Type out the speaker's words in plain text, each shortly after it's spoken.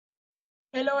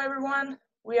Hello everyone,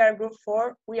 we are group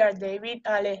 4. We are David,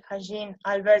 Ale, Hajin,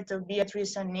 Alberto,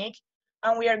 Beatrice and Nick,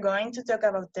 and we are going to talk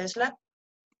about Tesla.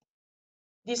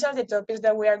 These are the topics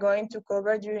that we are going to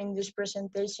cover during this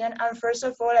presentation, and first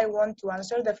of all I want to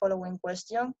answer the following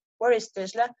question. What is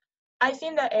Tesla? I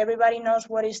think that everybody knows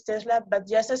what is Tesla, but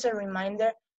just as a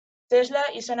reminder, Tesla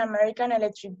is an American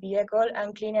electric vehicle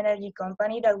and clean energy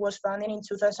company that was founded in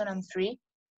 2003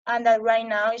 and that right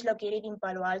now is located in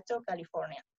Palo Alto,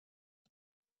 California.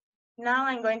 Now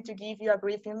I'm going to give you a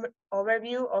brief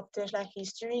overview of Tesla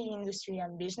history, industry,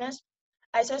 and business.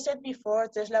 As I said before,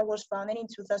 Tesla was founded in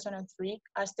 2003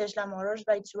 as Tesla Motors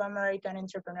by two American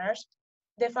entrepreneurs.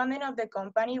 The funding of the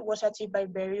company was achieved by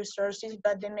various sources,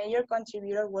 but the major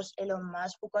contributor was Elon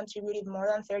Musk, who contributed more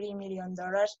than $30 million,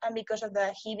 and because of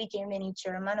that, he became the new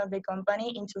chairman of the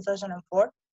company in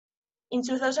 2004. In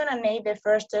 2008, the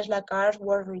first Tesla cars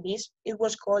were released. It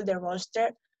was called the Roadster,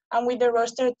 and with the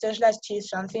Roadster, Tesla achieved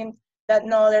something that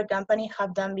no other company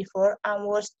had done before, and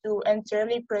was to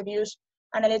entirely produce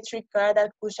an electric car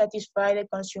that could satisfy the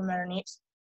consumer needs.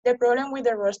 The problem with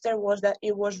the Roadster was that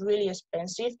it was really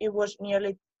expensive. It was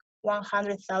nearly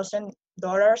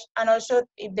 $100,000, and also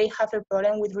they have a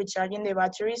problem with recharging the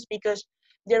batteries because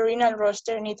the original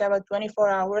Roadster needs about 24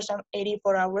 hours and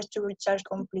 84 hours to recharge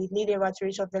completely the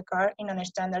batteries of the car in a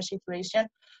standard situation.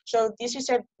 So this is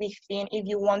a big thing if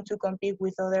you want to compete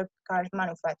with other car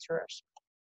manufacturers.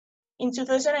 In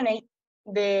 2008,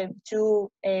 the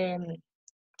two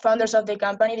founders of the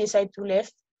company decided to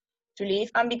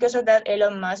leave, and because of that,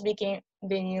 Elon Musk became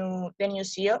the new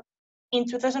CEO. In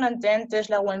 2010,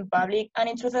 Tesla went public, and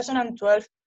in 2012,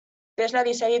 Tesla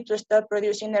decided to stop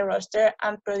producing the Roadster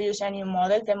and produce a new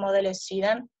model, the Model S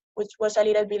sedan, which was a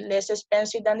little bit less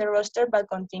expensive than the Roadster, but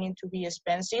continued to be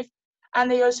expensive. And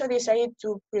they also decided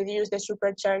to produce the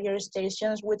supercharger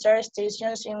stations, which are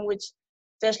stations in which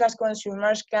Tesla's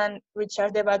consumers can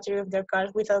recharge the battery of their cars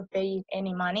without paying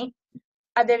any money.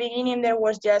 At the beginning, there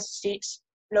was just 6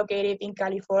 located in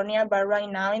California, but right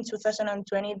now in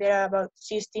 2020, there are about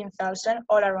 16,000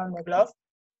 all around the globe.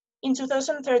 In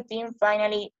 2013,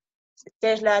 finally,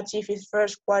 Tesla achieved its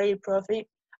first quarterly profit,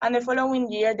 and the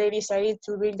following year they decided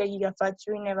to build the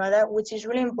Gigafactory in Nevada, which is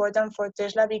really important for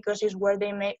Tesla because it's where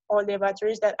they make all the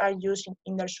batteries that are used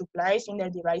in their supplies, in their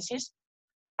devices.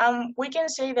 We can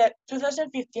say that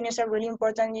 2015 is a really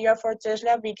important year for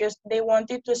Tesla because they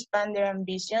wanted to expand their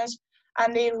ambitions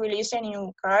and they released a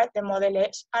new car, the Model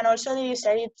S, and also they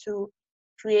decided to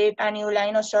create a new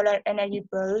line of solar energy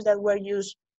products that were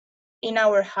used in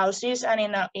our houses and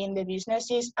in the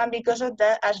businesses. And because of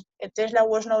that, as Tesla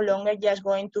was no longer just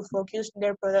going to focus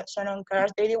their production on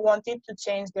cars, they wanted to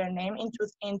change their name in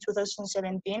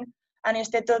 2017. And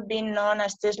instead of being known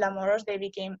as Tesla Motors, they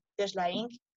became Tesla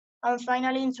Inc. And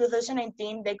finally, in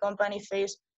 2018, the company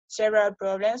faced several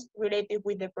problems related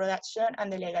with the production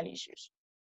and the legal issues.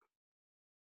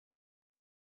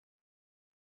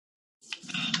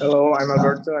 Hello, I'm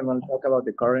Alberto. I'm going to talk about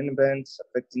the current events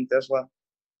affecting Tesla.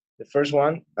 The first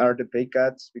one are the pay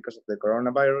cuts because of the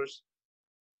coronavirus.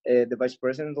 The vice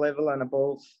president level and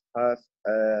above have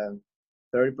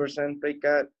 30% pay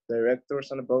cut, directors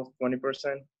and above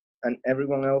 20%, and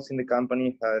everyone else in the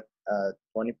company had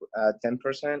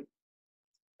 10%.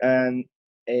 And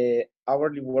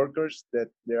hourly workers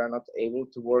that they are not able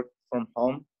to work from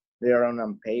home, they are on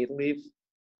unpaid leave,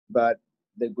 but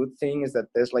the good thing is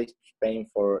that Tesla is paying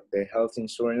for the health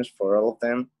insurance for all of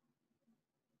them.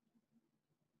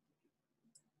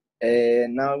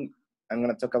 Now I'm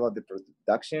going to talk about the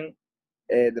production.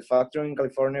 The factory in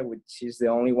California, which is the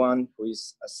only one who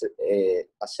is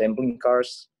assembling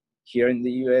cars here in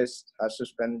the US, has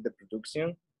suspended the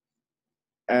production.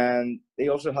 And they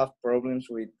also have problems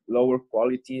with lower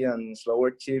quality and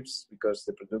slower chips because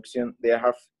the production, they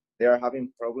are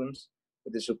having problems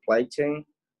with the supply chain.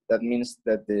 That means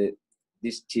that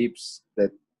these chips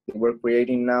that they were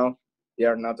creating now, they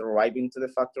are not arriving to the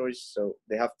factories, so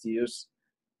they have to use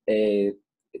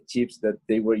chips that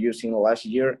they were using last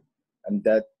year, and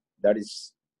that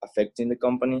is affecting the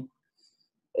company.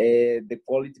 The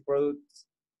quality product,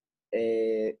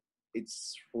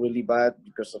 it's really bad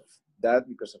because of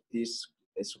this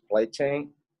supply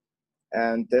chain.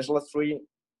 And Tesla 3,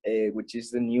 which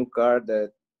is the new car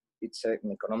that it's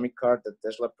an economic car that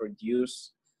Tesla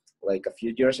produced like a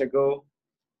few years ago.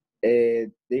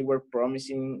 They were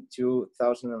promising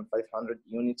 2,500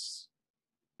 units,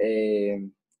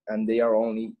 and they are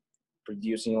only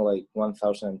producing like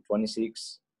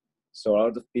 1,026. So a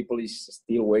lot of people is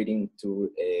still waiting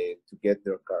to get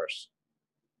their cars.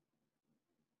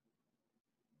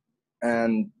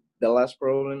 And the last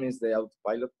problem is the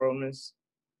autopilot problems.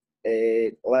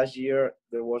 Last year,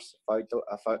 there was a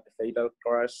fatal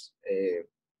crash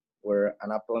where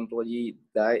an Apple employee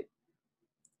died,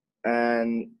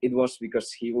 and it was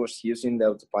because he was using the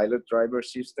autopilot driver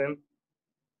system.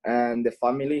 And the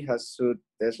family has sued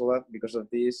Tesla because of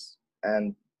this.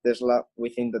 And we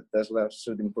think that Tesla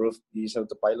should improve this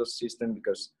autopilot system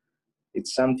because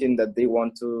it's something that they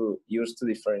want to use to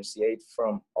differentiate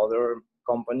from other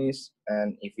companies.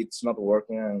 And if it's not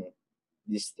working and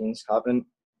these things happen,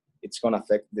 it's gonna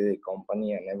affect the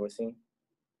company and everything.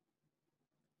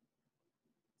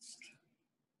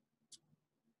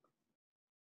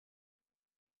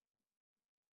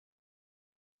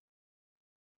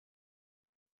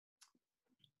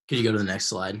 Could you go to the next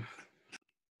slide?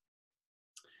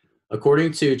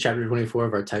 According to chapter 24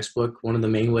 of our textbook, one of the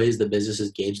main ways that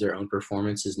businesses gauge their own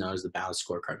performance is known as the balanced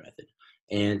scorecard method.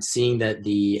 And seeing that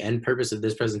the end purpose of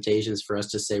this presentation is for us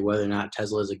to say whether or not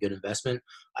Tesla is a good investment,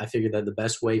 I figured that the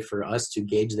best way for us to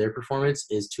gauge their performance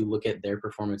is to look at their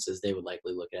performance as they would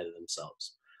likely look at it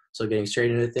themselves. So getting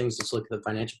straight into things, let's look at the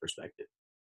financial perspective.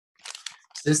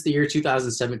 Since the year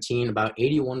 2017, about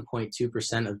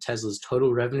 81.2% of Tesla's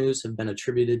total revenues have been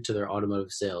attributed to their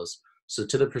automotive sales. So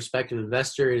to the prospective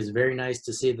investor, it is very nice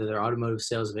to see that their automotive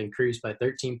sales have increased by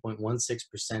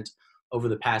 13.16% over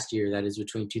the past year, that is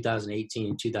between 2018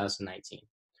 and 2019.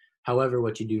 However,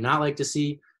 what you do not like to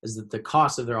see is that the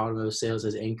cost of their automotive sales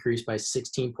has increased by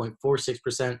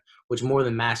 16.46%, which more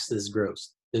than matches this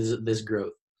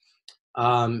growth.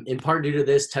 In part due to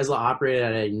this, Tesla operated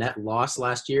at a net loss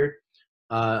last year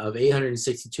of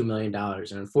 $862 million.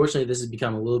 And unfortunately, this has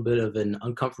become a little bit of an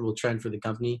uncomfortable trend for the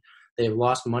company. They have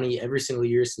lost money every single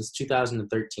year since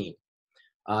 2013.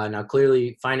 Now,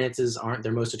 clearly, finances aren't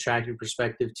their most attractive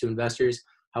perspective to investors.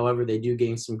 However, they do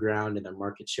gain some ground in their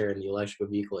market share in the electrical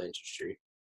vehicle industry.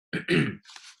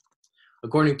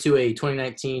 According to a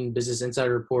 2019 Business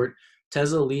Insider report,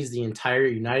 Tesla leads the entire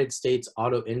United States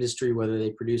auto industry, whether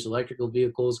they produce electrical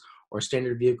vehicles or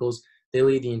standard vehicles. They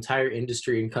lead the entire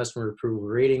industry in customer approval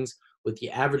ratings, with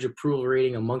the average approval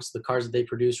rating amongst the cars that they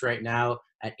produce right now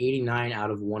at 89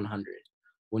 out of 100.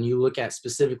 When you look at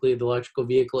specifically the electrical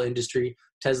vehicle industry,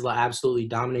 Tesla absolutely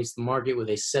dominates the market with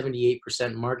a 78%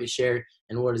 market share.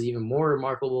 And what is even more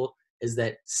remarkable is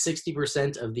that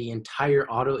 60% of the entire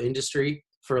auto industry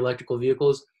for electrical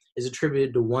vehicles is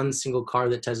attributed to one single car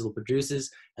that Tesla produces,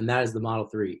 and that is the Model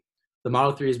 3. The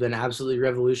Model 3 has been absolutely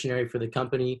revolutionary for the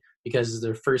company because it's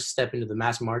their first step into the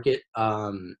mass market.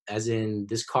 As in,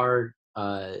 this car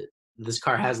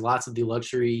has lots of the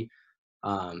luxury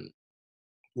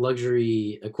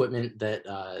equipment that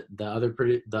the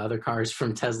other cars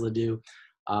from Tesla do,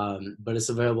 but it's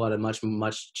available at a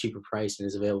much cheaper price and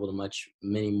is available to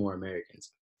many more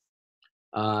Americans.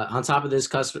 On top of this,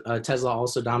 Tesla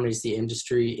also dominates the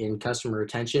industry in customer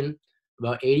retention.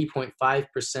 About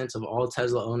 80.5% of all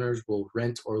Tesla owners will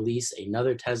rent or lease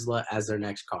another Tesla as their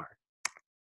next car.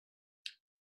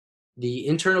 The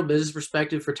internal business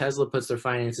perspective for Tesla puts their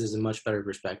finances in much better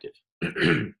perspective.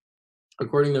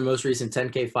 According to their most recent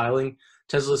 10K filing,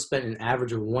 Tesla spent an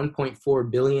average of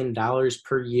 $1.4 billion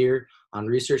per year on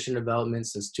research and development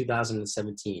since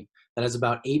 2017. That is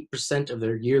about 8% of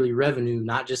their yearly revenue,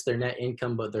 not just their net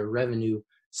income, but their revenue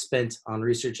spent on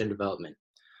research and development.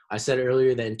 I said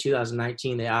earlier that in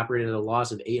 2019, they operated at a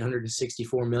loss of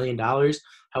 $864 million.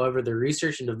 However, their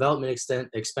research and development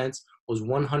expense was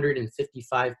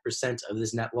 155% of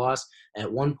this net loss at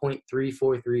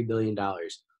 $1.343 billion. Now,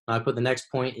 I put the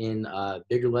next point in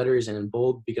bigger letters and in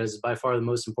bold because it's by far the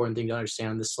most important thing to understand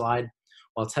on this slide.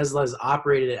 While Tesla has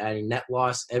operated at a net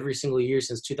loss every single year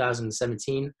since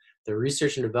 2017, their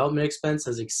research and development expense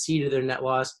has exceeded their net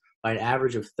loss by an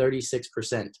average of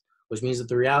 36%, which means that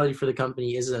the reality for the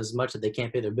company isn't as much that they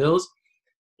can't pay their bills.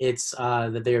 It's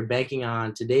that they are banking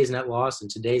on today's net loss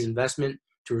and today's investment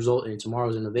to result in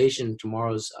tomorrow's innovation,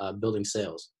 tomorrow's building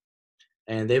sales.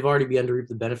 And they've already begun to reap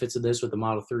the benefits of this with the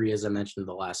Model 3, as I mentioned in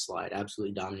the last slide,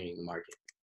 absolutely dominating the market.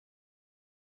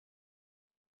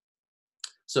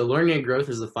 So learning and growth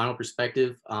is the final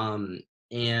perspective, and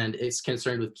it's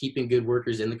concerned with keeping good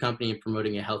workers in the company and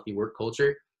promoting a healthy work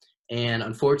culture. And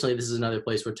unfortunately, this is another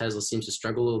place where Tesla seems to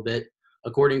struggle a little bit.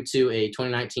 According to a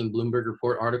 2019 Bloomberg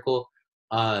Report article,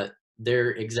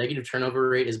 their executive turnover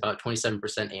rate is about 27%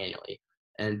 annually.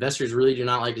 And investors really do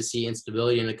not like to see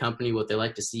instability in a company. What they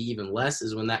like to see even less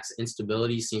is when that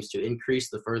instability seems to increase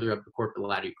the further up the corporate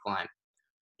ladder you climb.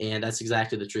 And that's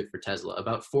exactly the truth for Tesla.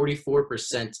 About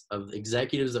 44% of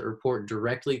executives that report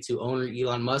directly to owner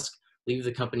Elon Musk leave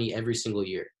the company every single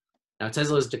year. Now,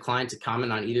 Tesla has declined to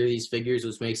comment on either of these figures,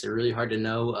 which makes it really hard to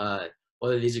know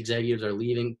whether these executives are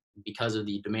leaving because of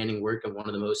the demanding work of one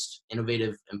of the most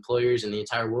innovative employers in the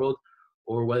entire world,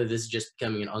 or whether this is just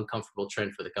becoming an uncomfortable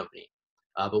trend for the company.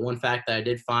 But one fact that I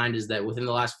did find is that within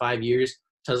the last 5 years,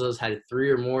 Tesla's had 3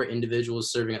 or more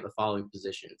individuals serving at the following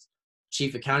positions: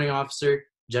 Chief Accounting Officer,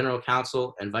 General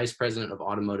Counsel, and Vice President of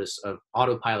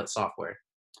Autopilot Software.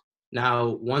 Now,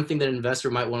 one thing that an investor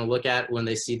might want to look at when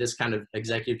they see this kind of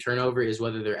executive turnover is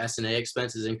whether their S&A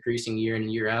expense is increasing year in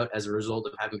and year out as a result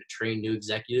of having to train new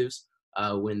executives,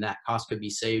 when that cost could be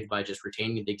saved by just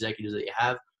retaining the executives that you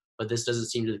have. But this doesn't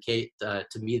seem to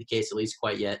be the case, at least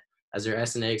quite yet, as their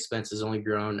S&A expense has only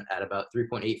grown at about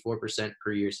 3.84%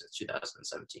 per year since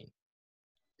 2017.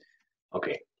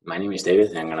 Okay, my name is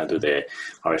David, and I'm going to do the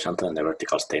horizontal and the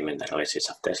vertical statement analysis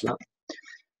of Tesla.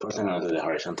 First, I'm going to do the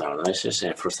horizontal analysis,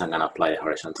 and first I'm going to apply the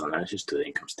horizontal analysis to the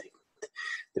income statement.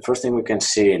 The first thing we can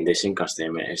see in this income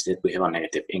statement is that we have a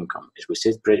negative income. As we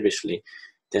said previously,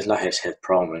 Tesla has had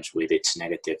problems with its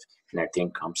negative net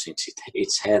income since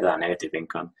it's had a negative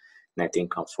net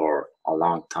income for a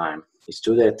long time. It's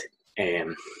true that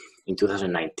in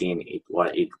 2019 it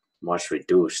was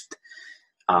reduced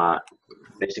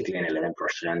basically an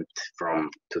 11% from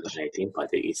 2018, but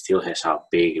it still has a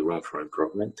big room for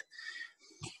improvement.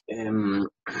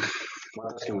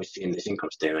 What else can we see in this income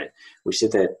statement? We see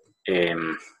that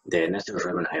the net sales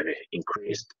revenue have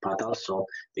increased, but also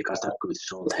the cost of goods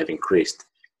sold have increased.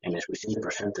 And as we see the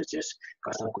percentages,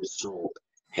 cost of goods sold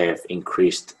have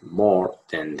increased more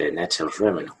than the net sales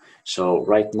revenue. So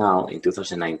right now in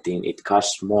 2019, it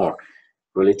costs more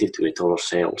relative to the total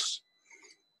sales,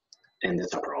 and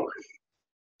that's a problem.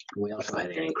 We also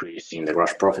had an increase in the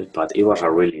gross profit, but it was a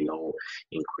really low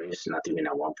increase, not even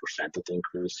a 1% of the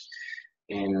increase.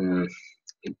 And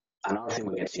another thing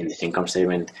we can see in this income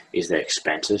statement is the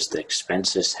expenses. The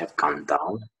expenses have gone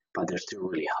down, but they're still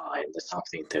really high. That's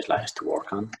something Tesla has to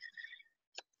work on.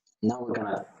 Now we're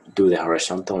gonna do the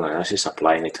horizontal analysis,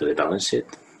 applying it to the balance sheet.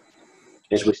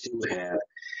 As we still have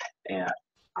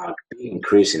a big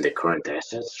increase in the current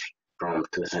assets from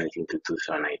 2018 to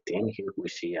 2019. Here we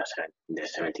see the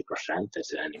 70%.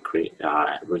 That's an increase,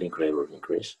 really incredible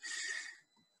increase.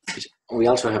 We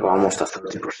also have almost a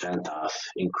 30% of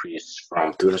increase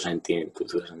from 2018 to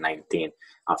 2019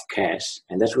 of cash,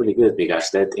 and that's really good because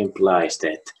that implies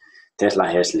that Tesla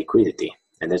has liquidity,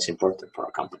 and that's important for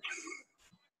a company.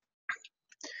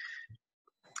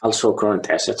 Also, current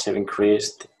assets have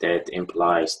increased. That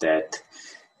implies that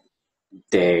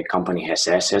the company has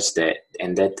assets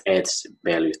and that adds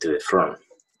value to the firm,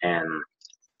 and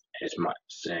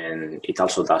it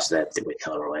also does that with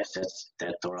total assets.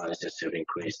 That total assets have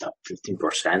increased up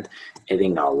 15%,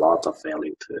 adding a lot of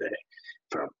value to the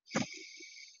firm.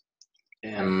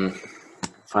 And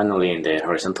finally, in the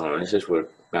horizontal analysis, we're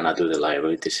gonna do the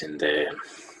liabilities in the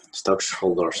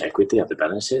stockholders' equity of the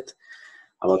balance sheet.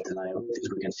 About the liabilities,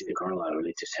 we can see the current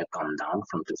liabilities have gone down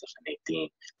from 2018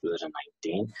 to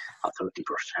 2019 at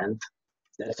 30%.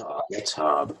 That's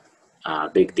a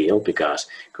big deal because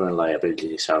current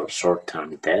liabilities are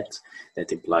short-term debt.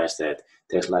 That implies that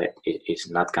Tesla is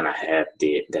not going to have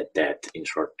that debt in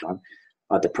short term.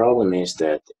 But the problem is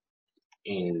that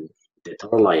in the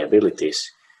total liabilities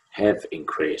have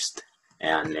increased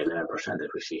and 11% that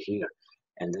we see here.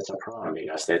 And that's a problem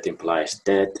because that implies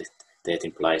debt. That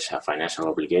implies a financial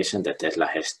obligation that Tesla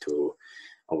has to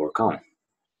overcome.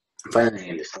 Finally,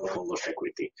 in the stockholders'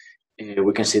 equity,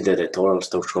 we can see that the total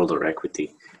stockholder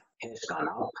equity has gone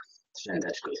up, and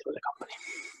that's good for the company.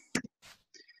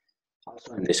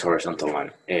 Also, in this horizontal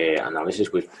analysis,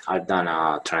 I've done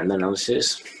a trend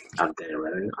analysis of the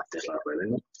revenue, of Tesla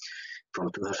revenue, from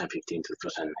 2015 to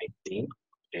 2019.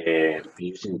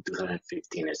 Using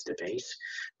 2015 as the base,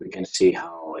 we can see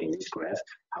how in this graph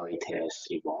how it has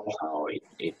evolved, how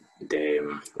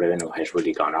the revenue has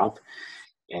really gone up,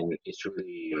 and it's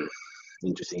really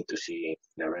interesting to see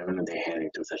the revenue they had in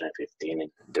 2015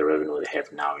 and the revenue they have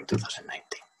now in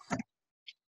 2019.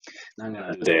 Now I'm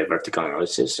going to do the vertical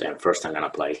analysis, and first I'm going to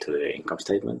apply it to the income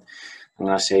statement. I'm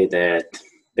going to say that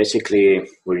basically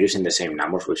we're using the same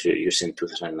numbers which we're using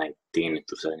 2019 and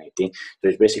 2018, so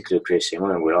it's basically pretty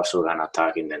similar. And we're also going to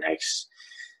talk in the next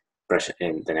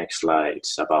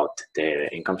slides about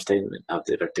the income statement of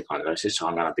the vertical analysis, so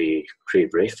I'm going to be pretty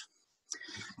brief.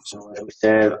 So as we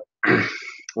said,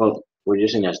 well, we're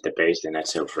using as the base the net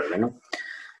sales revenue.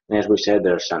 And as we said,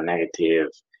 there's a negative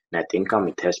net income.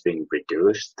 It has been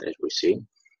reduced, as we see.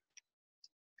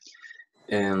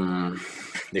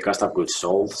 The cost of goods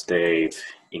sold, they've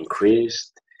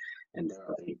increased, and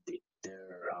they're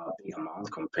a big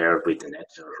amount compared with the net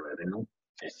sales revenue.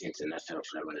 And since the net sales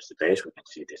revenue is the base, we can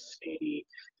see this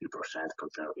 83%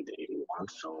 compared with the 81%,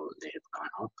 so they have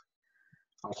gone up.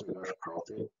 Also, gross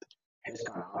profit has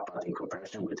gone up, but in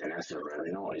comparison with the net sales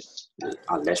revenue, is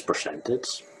a less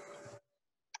percentage.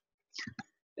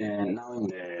 And now in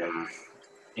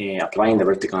the applying the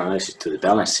vertical analysis to the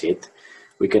balance sheet,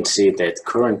 we can see that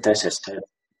current assets have,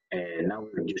 now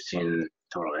we're using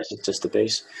total assets as the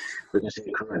base. We can see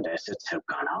the current assets have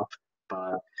gone up,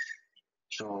 but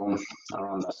so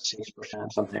around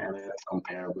 6%, something like that,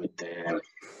 compared with the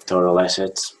total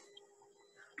assets.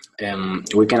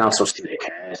 We can also see the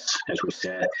cash, as we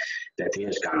said, that it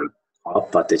has gone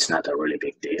up, but it's not a really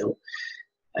big deal.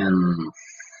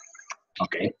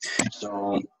 Okay,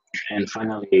 so, and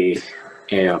finally,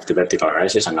 of the vertical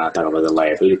analysis, I'm going to talk about the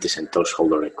liabilities and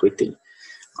stockholder equity.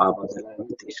 But the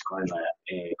liabilities, current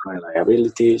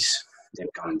liabilities,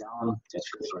 they've gone down. That's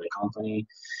good for the company.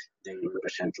 They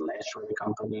represent less for the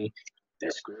company.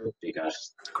 That's good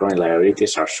because current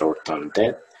liabilities are short-term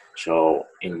debt. So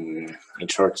in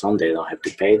short term, they don't have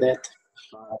to pay that.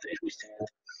 But as we said,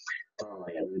 total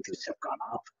liabilities have gone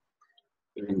up.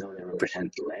 Even though they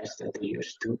represent less than they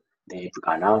used to, they've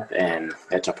gone up, and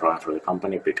that's a problem for the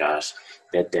company because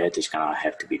that debt is gonna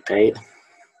have to be paid.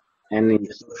 And in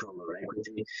the stockholder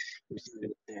equity, we see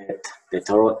that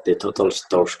the total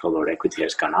stockholder equity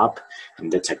has gone up,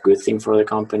 and that's a good thing for the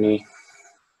company.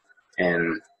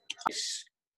 And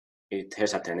it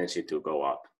has a tendency to go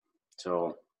up.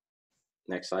 So,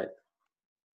 next slide.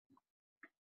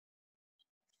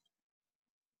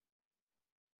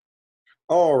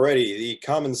 Alrighty, the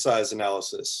common size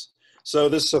analysis. So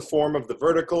this is a form of the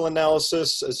vertical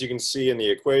analysis. As you can see in the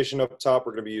equation up top,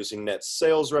 we're going to be using net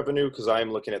sales revenue because I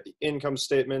am looking at the income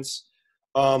statements.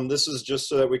 This is just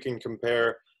so that we can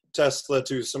compare Tesla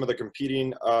to some of the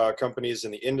competing companies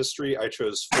in the industry. I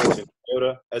chose Ford and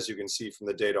Toyota, as you can see from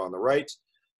the data on the right.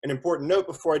 An important note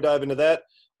before I dive into that,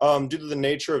 due to the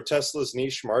nature of Tesla's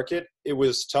niche market, it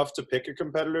was tough to pick a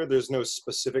competitor. There's no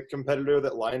specific competitor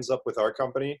that lines up with our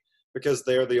company, because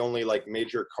they're the only like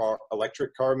major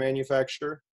electric car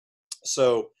manufacturer.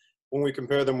 So when we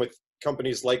compare them with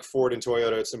companies like Ford and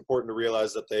Toyota, it's important to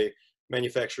realize that they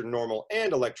manufacture normal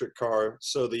and electric car,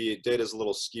 so the data is a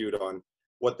little skewed on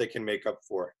what they can make up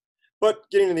for. But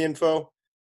getting to the info,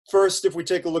 first, if we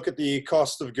take a look at the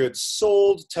cost of goods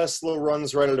sold, Tesla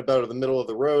runs right at about the middle of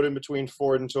the road in between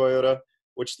Ford and Toyota,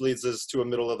 which leads us to a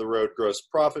middle of the road gross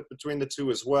profit between the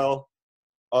two as well.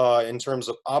 In terms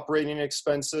of operating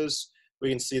expenses, we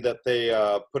can see that they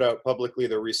put out publicly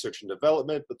their research and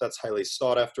development, but that's highly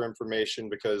sought after information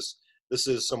because this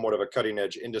is somewhat of a cutting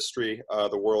edge industry.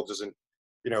 The world isn't,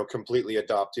 completely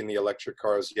adopting the electric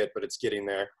cars yet, but it's getting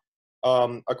there.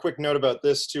 A quick note about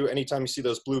this too, anytime you see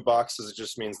those blue boxes, it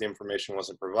just means the information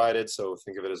wasn't provided. So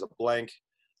think of it as a blank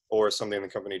or something the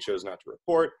company chose not to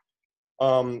report.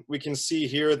 We can see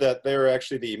here that they're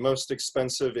actually the most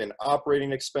expensive in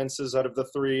operating expenses out of the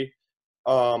three,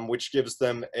 which gives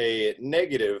them a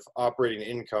negative operating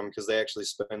income because they actually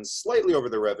spend slightly over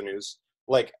their revenues,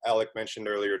 like Alec mentioned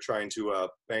earlier, trying to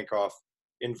bank off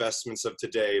investments of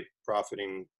today,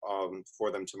 profiting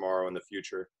for them tomorrow in the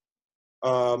future.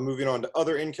 Moving on to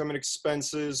other income and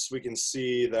expenses, we can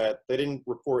see that they didn't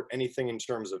report anything in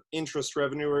terms of interest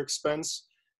revenue or expense.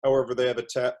 However, they have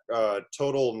a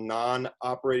total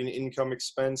non-operating income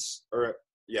expense,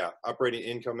 operating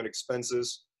income and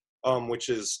expenses, which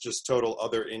is just total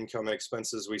other income and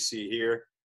expenses we see here.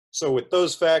 So with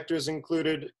those factors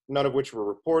included, none of which were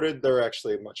reported, they're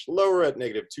actually much lower at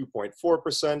negative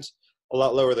 2.4%, a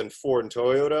lot lower than Ford and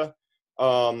Toyota.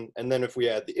 And then if we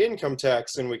add the income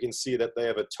tax in, we can see that they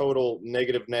have a total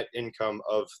negative net income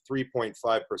of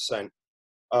 3.5%.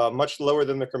 Much lower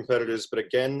than the competitors, but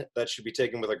again, that should be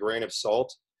taken with a grain of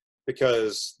salt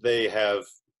because they have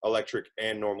electric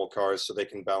and normal cars, so they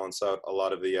can balance out a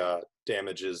lot of the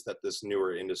damages that this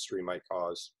newer industry might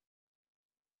cause.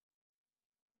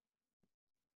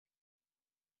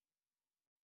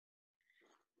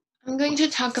 I'm going to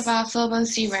talk about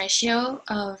solvency ratio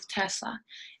of Tesla.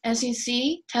 As you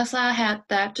see, Tesla had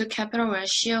debt to capital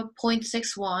ratio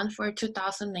 0.61 for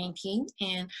 2019,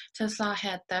 and Tesla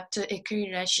had debt to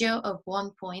equity ratio of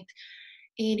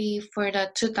 1.80 for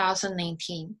the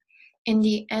 2019. In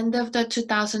the end of the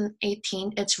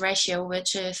 2018, its ratio,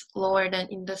 which is lower than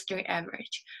industry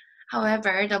average.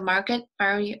 However, the market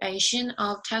valuation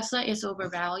of Tesla is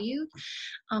overvalued,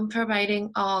 providing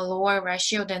a lower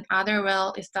ratio than other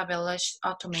well-established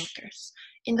automakers.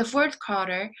 In the fourth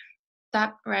quarter,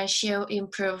 that ratio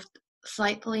improved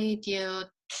slightly due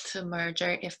to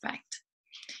merger effect.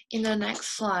 In the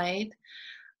next slide,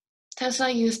 Tesla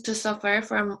used to suffer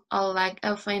from a lack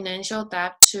of financial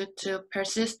debt due to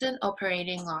persistent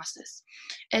operating losses.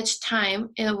 Each time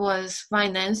it was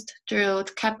financed through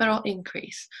capital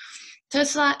increase.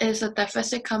 Tesla is a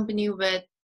deficit company with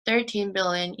 13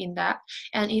 billion in debt,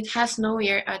 and it has no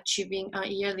year achieving a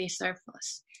yearly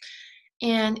surplus.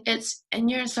 And its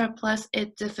annual surplus is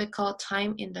difficult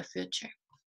time in the future.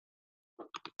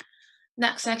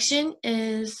 Next section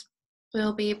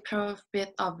will be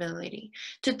profitability.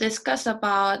 To discuss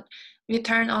about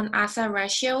return on asset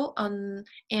ratio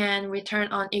and return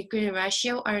on equity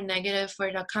ratio are negative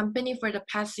for the company for the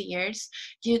past years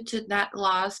due to net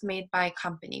loss made by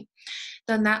company.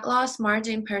 The net loss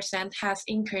margin percent has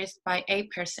increased by 8%.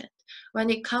 When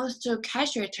it comes to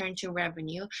cash return to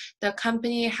revenue, the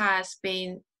company has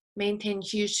been maintained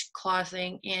huge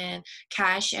closing in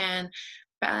cash and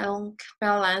bank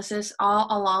balances all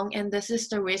along, and this is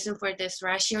the reason for this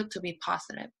ratio to be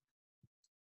positive.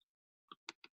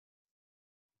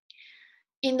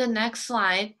 In the next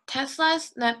slide,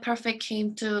 Tesla's net profit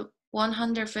came to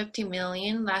 150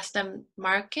 million, less than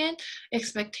market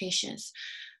expectations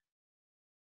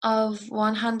of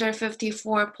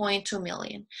 154.2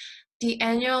 million. The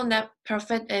annual net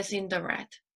profit is in the red.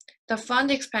 The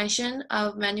fund expansion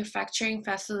of manufacturing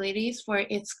facilities for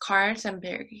its cars and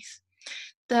batteries.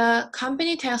 The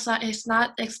company Tesla is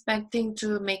not expecting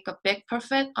to make a big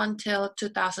profit until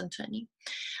 2020.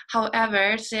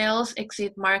 However, sales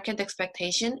exceed market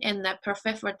expectation and net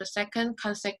profit for the second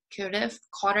consecutive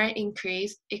quarter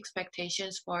increased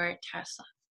expectations for Tesla.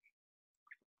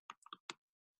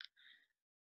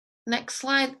 Next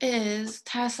slide is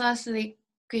Tesla's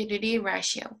liquidity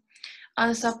ratio.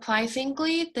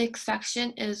 Unsurprisingly, this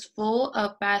section is full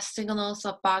of bad signals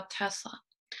about Tesla.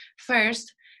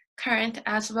 First, current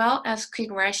as well as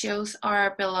quick ratios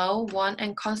are below 1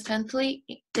 and constantly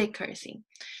decreasing.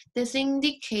 This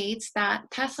indicates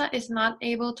that Tesla is not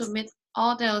able to meet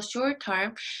all the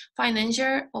short-term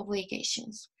financial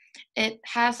obligations. It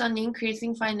has an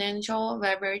increasing financial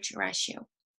leverage ratio.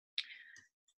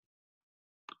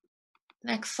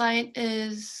 Next slide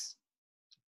is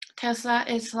Tesla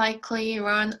is likely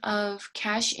run of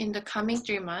cash in the coming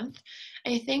 3 months.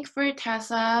 I think for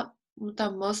Tesla,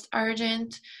 the most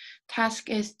urgent task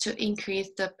is to increase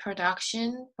the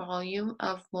production volume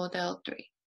of Model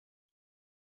 3.